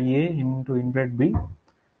inbred A into inbred B,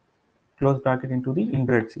 close bracket into the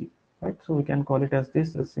inbred C, right? So we can call it as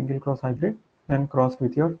this a single cross hybrid, then crossed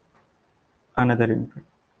with your another inbred.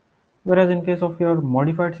 Whereas in case of your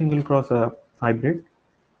modified single cross hybrid,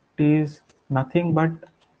 it is nothing but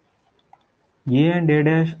A and A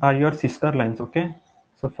dash are your sister lines. Okay,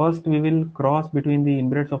 so first we will cross between the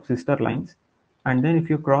inbreds of sister lines, and then if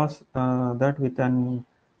you cross that with an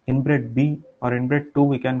inbred B or inbred 2,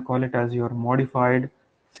 we can call it as your modified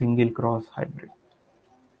single cross hybrid.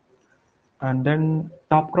 And then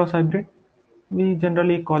top cross hybrid, we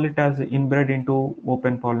generally call it as inbred into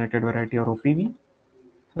open pollinated variety or OPV.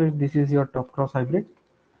 So this is your top cross hybrid.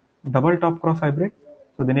 Double top cross hybrid,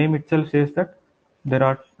 so the name itself says that there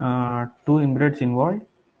are two inbreds involved,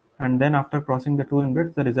 and then after crossing the two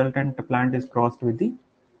inbreds, the resultant plant is crossed with the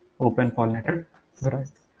open pollinated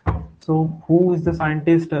variety. So who is the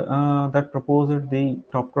scientist that proposed the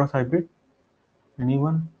top cross hybrid?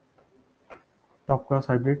 Anyone? Top cross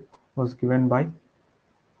hybrid was given by,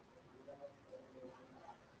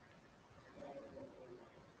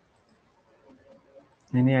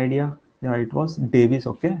 any idea? Yeah, it was Davis.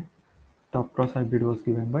 Okay, top cross hybrid was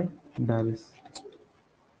given by Davis.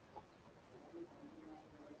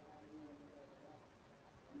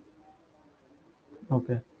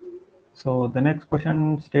 Okay. So the next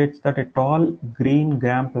question states that a tall green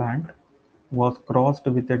gram plant was crossed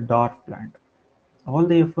with a dwarf plant. All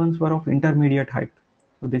the F1s were of intermediate height.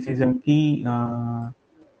 So this is a key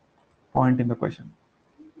point in the question.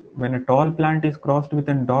 When a tall plant is crossed with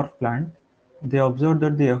a dwarf plant, they observed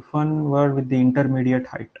that the F1 were with the intermediate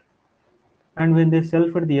height. And when they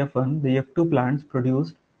sell for the F1, the F2 plants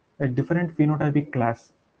produced a different phenotypic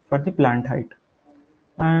class for the plant height.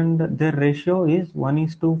 And their ratio is 1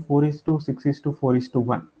 is to 4 is to 6 is to 4 is to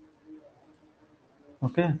 1.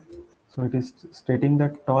 Okay, so it is stating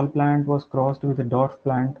that tall plant was crossed with a dwarf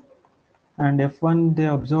plant, and F1 they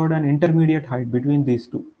observed an intermediate height between these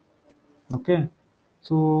two. Okay,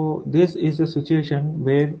 so this is a situation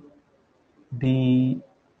where the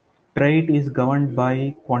trait is governed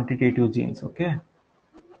by quantitative genes. Okay,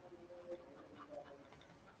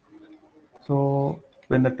 so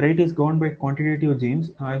when the trait is governed by quantitative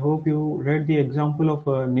genes, I hope you read the example of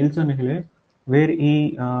Nielsen-Hille, where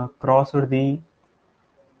he crossed the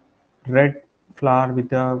red flower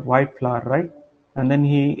with a white flower, right? And then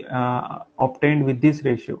he obtained with this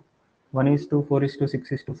ratio 1 is to 4 is to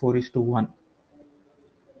 6 is to 4 is to 1.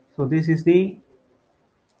 So this is the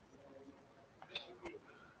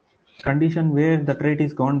condition where the trait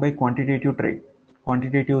is governed by quantitative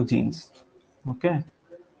genes. Okay,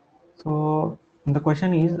 so the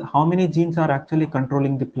question is how many genes are actually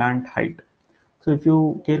controlling the plant height? So if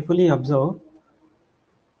you carefully observe,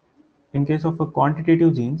 in case of a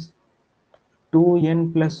quantitative genes,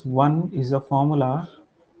 2n plus 1 is the formula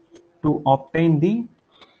to obtain the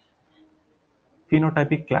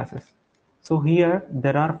phenotypic classes. So here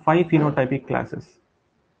there are 5 phenotypic classes,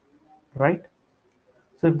 right?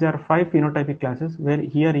 So if there are 5 phenotypic classes, where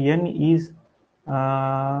here n is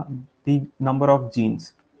the number of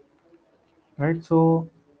genes, right? So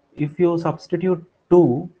if you substitute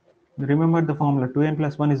 2, remember the formula 2n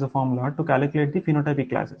plus 1 is the formula to calculate the phenotypic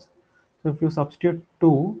classes. So if you substitute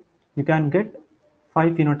 2, you can get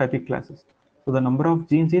 5 phenotypic classes. So the number of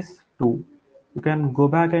genes is 2. You can go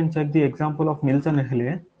back and check the example of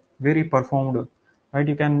Nielsen-Hille where he performed right?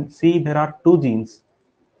 You can see there are two genes,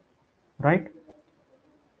 right?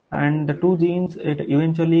 And the two genes, it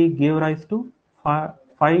eventually gave rise to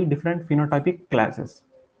five different phenotypic classes.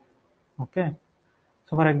 Okay.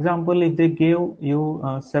 So for example, if they gave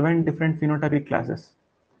you seven different phenotypic classes,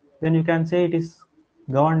 then you can say it is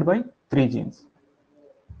governed by three genes.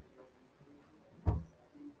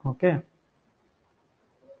 Okay.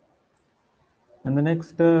 And the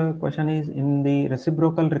next question is, in the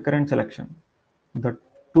reciprocal recurrent selection, the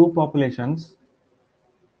two populations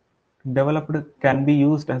developed can be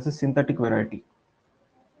used as a synthetic variety,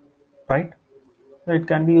 right? So it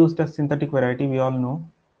can be used as synthetic variety, we all know.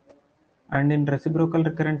 And in reciprocal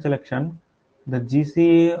recurrent selection, the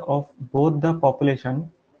GCA of both the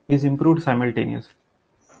population is improved simultaneously.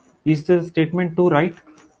 Is the statement 2 right?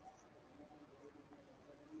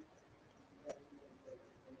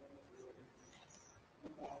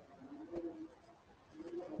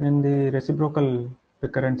 In the reciprocal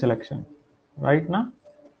recurrent selection, right now?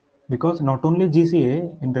 Because not only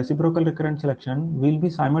GCA, in reciprocal recurrent selection, we'll be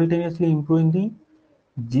simultaneously improving the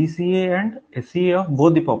GCA and SCA of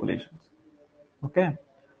both the populations. Okay.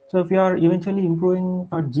 So if you are eventually improving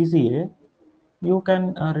GCA, you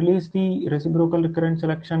can release the reciprocal recurrent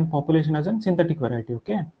selection population as a synthetic variety.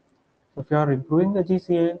 Okay. So if you are improving the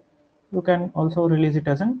GCA, you can also release it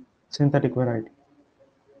as a synthetic variety.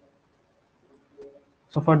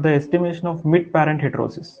 So for the estimation of mid-parent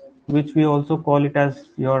heterosis, which we also call it as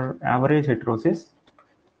your average heterosis,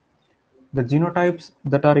 the genotypes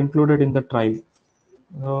that are included in the tribe,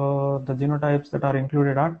 the genotypes that are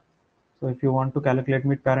included are, so if you want to calculate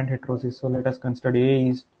mid-parent heterosis, so let us consider A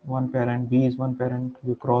is one parent, B is one parent,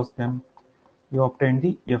 you cross them, you obtain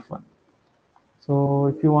the F1. So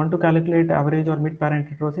if you want to calculate average or mid-parent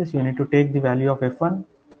heterosis, you need to take the value of F1,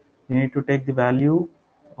 you need to take the value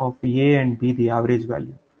of A and B, the average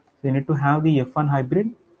value. So you need to have the F1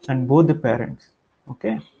 hybrid and both the parents.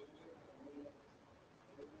 Okay.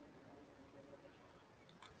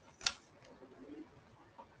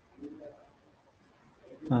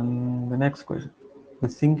 And the next question. The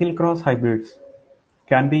single cross hybrids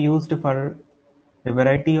can be used for a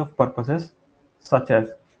variety of purposes, such as,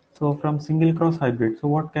 so from single cross hybrid, so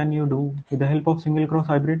what can you do with the help of single cross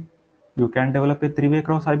hybrid? You can develop a three-way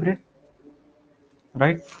cross hybrid,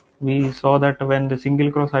 right? We saw that when the single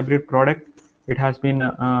cross hybrid product, it has been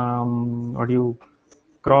or you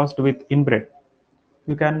crossed with inbred,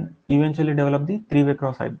 you can eventually develop the three-way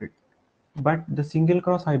cross hybrid. But the single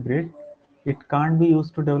cross hybrid, it can't be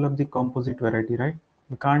used to develop the composite variety, right?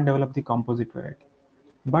 You can't develop the composite variety.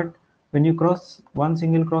 But when you cross one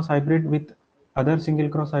single cross hybrid with other single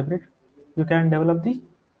cross hybrid, you can develop the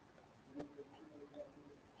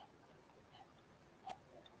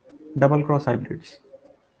double cross hybrids.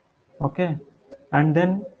 Okay. And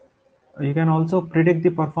then you can also predict the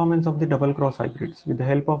performance of the double cross hybrids with the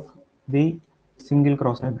help of the single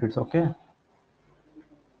cross hybrids. Okay.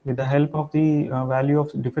 With the help of the value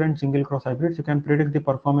of different single cross hybrids, you can predict the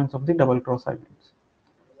performance of the double cross hybrids.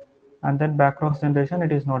 And then back cross generation,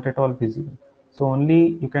 it is not at all visible. So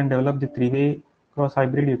only you can develop the three-way cross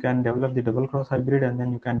hybrid, you can develop the double cross hybrid, and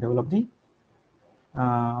then you can develop the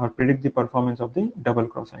or predict the performance of the double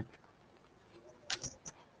cross hybrid.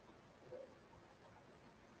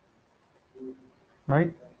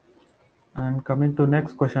 Right. And coming to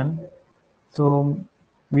next question. So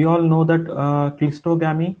we all know that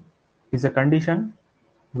cleistogamy is a condition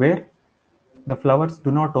where the flowers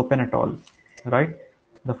do not open at all, right?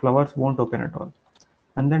 The flowers won't open at all.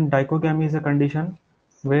 And then dichogamy is a condition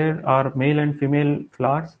where our male and female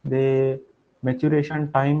flowers, the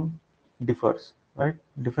maturation time differs, right?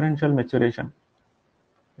 Differential maturation.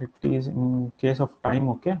 It is in case of time,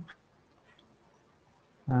 okay?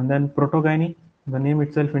 And then protogyny, the name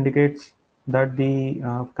itself indicates that the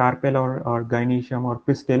carpel or gynoecium or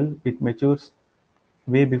pistil, it matures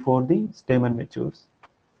way before the stamen matures.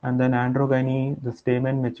 And then androgyny, the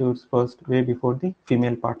stamen matures first way before the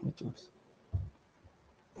female part matures.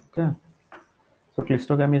 Okay. So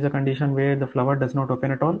cleistogamy is a condition where the flower does not open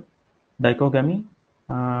at all. Dichogamy,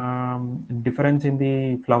 difference in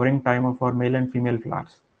the flowering time of our male and female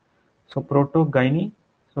flowers. So protogyny,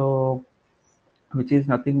 so which is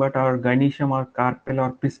nothing but our gynoecium or carpel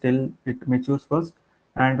or pistil, it matures first.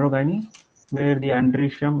 Androgyny, where the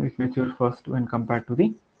androecium it matures first when compared to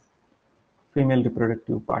the female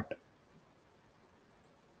reproductive part.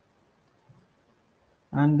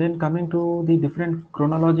 And then coming to the different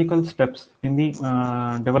chronological steps in the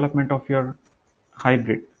development of your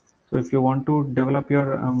hybrid. So if you want to develop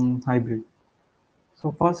your hybrid,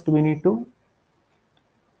 so first we need to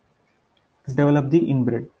develop the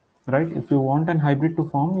inbred. right? If you want an hybrid to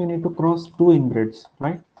form, you need to cross two inbreds,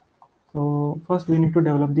 right? So first we need to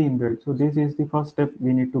develop the inbred. So this is the first step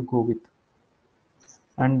we need to go with.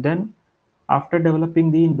 And then after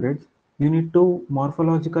developing the inbreds, you need to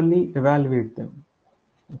morphologically evaluate them.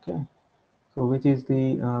 Okay. So which is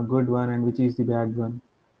the good one and which is the bad one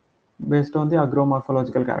based on the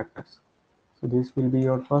agromorphological characters. So this will be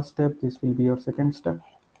your first step. This will be your second step.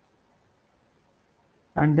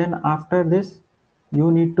 And then after this,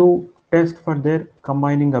 you need to test for their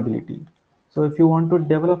combining ability. So if you want to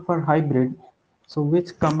develop for hybrid, so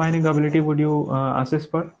which combining ability would you assess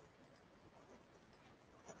for?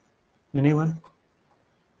 Anyone?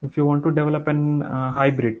 If you want to develop an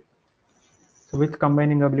hybrid, so which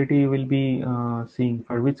combining ability you will be seeing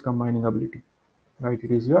for which combining ability? Right,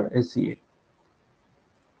 it is your SCA.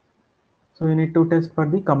 So you need to test for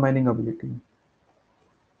the combining ability.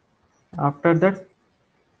 After that,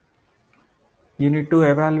 you need to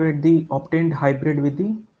evaluate the obtained hybrid with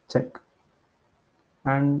the check.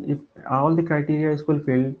 And if all the criteria is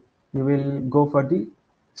fulfilled, you will go for the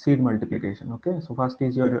seed multiplication. Okay, so first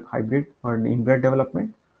is your hybrid or inbred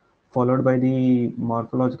development, followed by the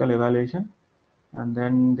morphological evaluation, and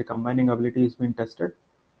then the combining ability is being tested,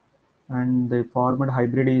 and the formed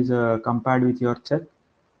hybrid is compared with your check,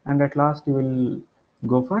 and at last you will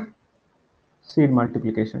go for seed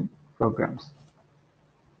multiplication programs.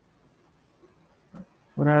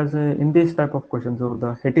 Whereas in this type of question, so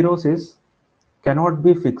the heterosis cannot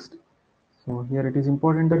be fixed. So here it is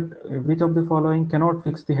important that which of the following cannot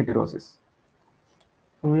fix the heterosis.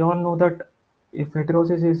 So we all know that if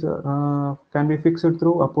heterosis is can be fixed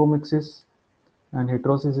through apomixis, and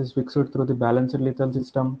heterosis is fixed through the balanced lethal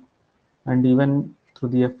system, and even through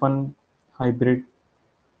the F1 hybrid,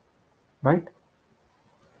 right?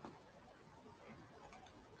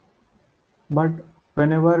 But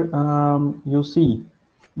whenever you see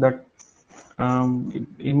that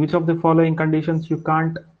in which of the following conditions you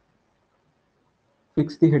can't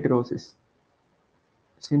fix the heterosis.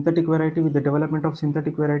 Synthetic variety, with the development of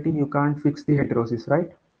synthetic variety, you can't fix the heterosis,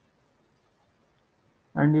 right?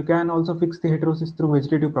 And you can also fix the heterosis through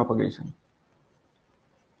vegetative propagation.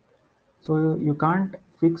 So you can't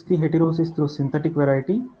fix the heterosis through synthetic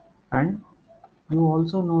variety, and you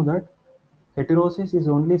also know that heterosis is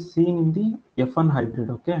only seen in the F1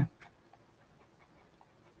 hybrid, okay?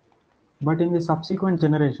 But in the subsequent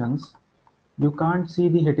generations, you can't see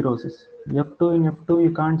the heterosis. F2 in F2,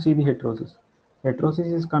 you can't see the heterosis.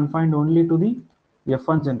 Heterosis is confined only to the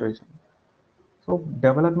F1 generation. So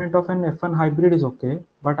development of an F1 hybrid is okay,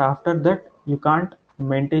 but after that you can't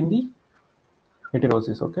maintain the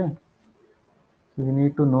heterosis, okay? So you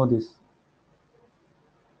need to know this.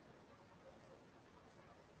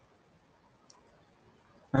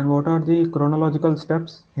 And what are the chronological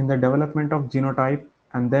steps in the development of genotype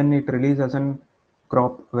and then it releases as an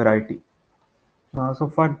crop variety?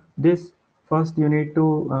 So for this, first you need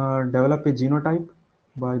to develop a genotype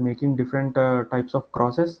by making different types of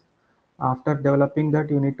crosses. After developing that,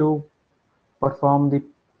 you need to perform the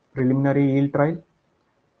preliminary yield trial.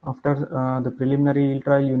 After the preliminary yield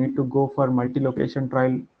trial, you need to go for multi-location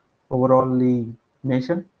trial overall the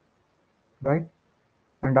nation, right?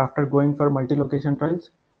 And after going for multi-location trials,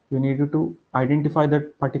 you need to identify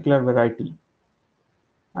that particular variety.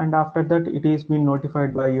 And after that, it is being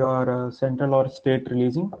notified by your central or state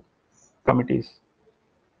releasing committees.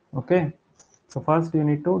 Okay. So first you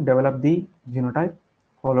need to develop the genotype,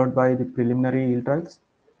 followed by the preliminary yield trials,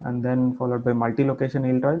 and then followed by multi-location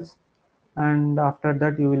yield trials. And after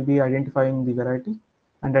that, you will be identifying the variety.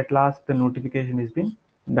 And at last, the notification is being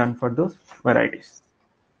done for those varieties.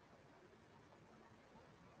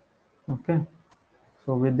 Okay.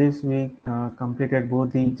 So with this, we completed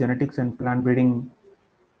both the genetics and plant breeding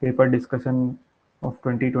paper discussion of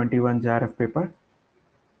 2021 JRF paper.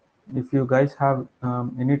 If you guys have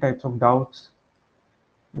any types of doubts,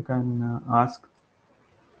 you can ask.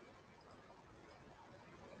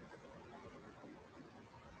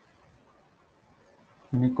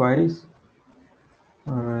 Any queries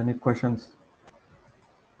or any questions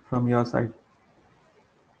from your side?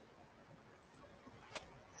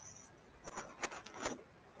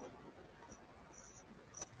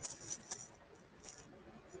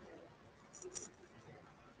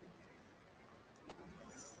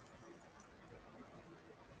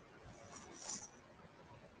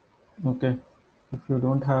 Okay. If you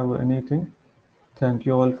don't have anything, thank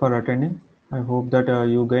you all for attending. I hope that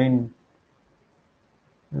you gain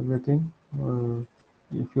everything.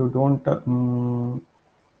 If you don't,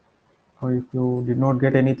 or if you did not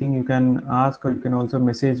get anything, you can ask or you can also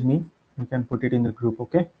message me. You can put it in the group.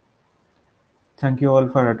 Okay. Thank you all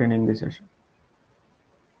for attending this session.